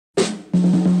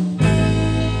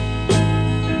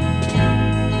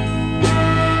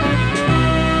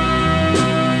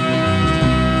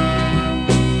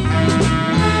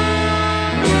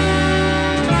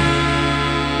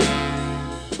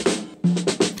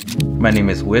My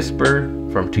name is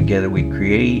Wisper from Together We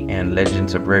Create and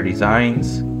Legends of Rare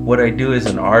Designs. What I do as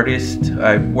an artist,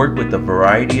 I work with a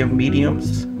variety of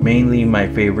mediums, mainly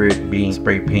my favorite being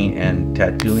spray paint and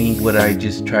tattooing. What I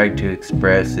just try to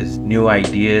express is new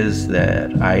ideas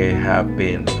that I have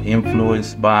been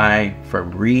influenced by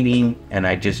from reading, and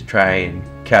I just try and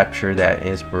capture that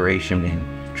inspiration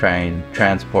and try and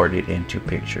transport it into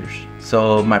pictures.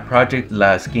 So my project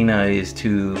La Esquina is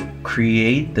to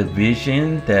create the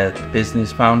vision that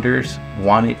business founders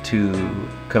wanted to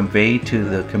convey to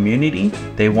the community.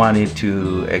 They wanted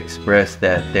to express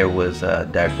that there was a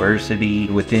diversity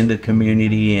within the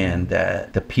community and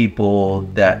that the people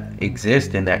that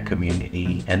exist in that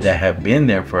community and that have been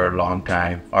there for a long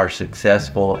time are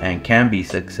successful and can be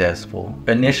successful.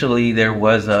 Initially there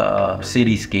was a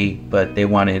cityscape, but they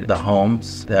wanted the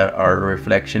homes that are a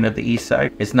reflection of the east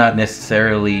side. It's not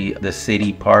necessarily the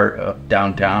city part of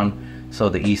downtown. So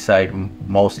the east side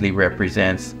mostly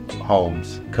represents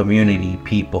homes, community,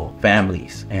 people,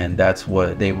 families, and that's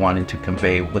what they wanted to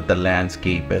convey with the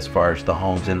landscape as far as the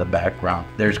homes in the background.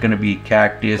 There's going to be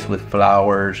cactus with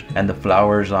flowers, and the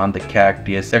flowers on the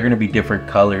cactus, they're going to be different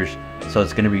colors. So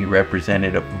it's going to be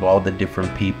representative of all the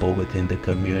different people within the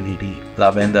community.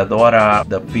 La Vendedora,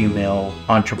 the female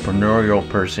entrepreneurial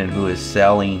person who is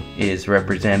selling, is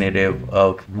representative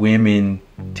of women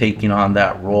taking on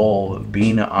that role of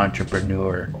being an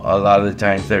entrepreneur. A lot of the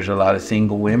times there's a lot of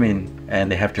single women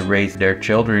and they have to raise their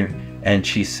children, and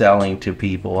she's selling to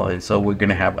people, and so we're going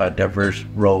to have a diverse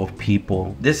row of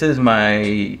people. This is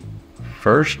my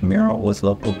first mural with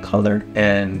local color,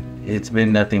 and it's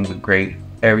been nothing but great.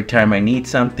 Every time I need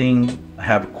something, I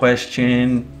have a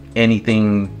question,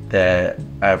 anything that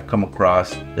I've come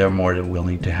across, they're more than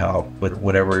willing to help with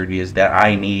whatever it is that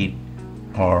I need,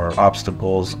 or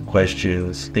obstacles,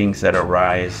 questions, things that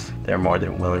arise. They're more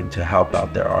than willing to help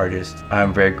out their artists.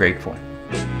 I'm very grateful.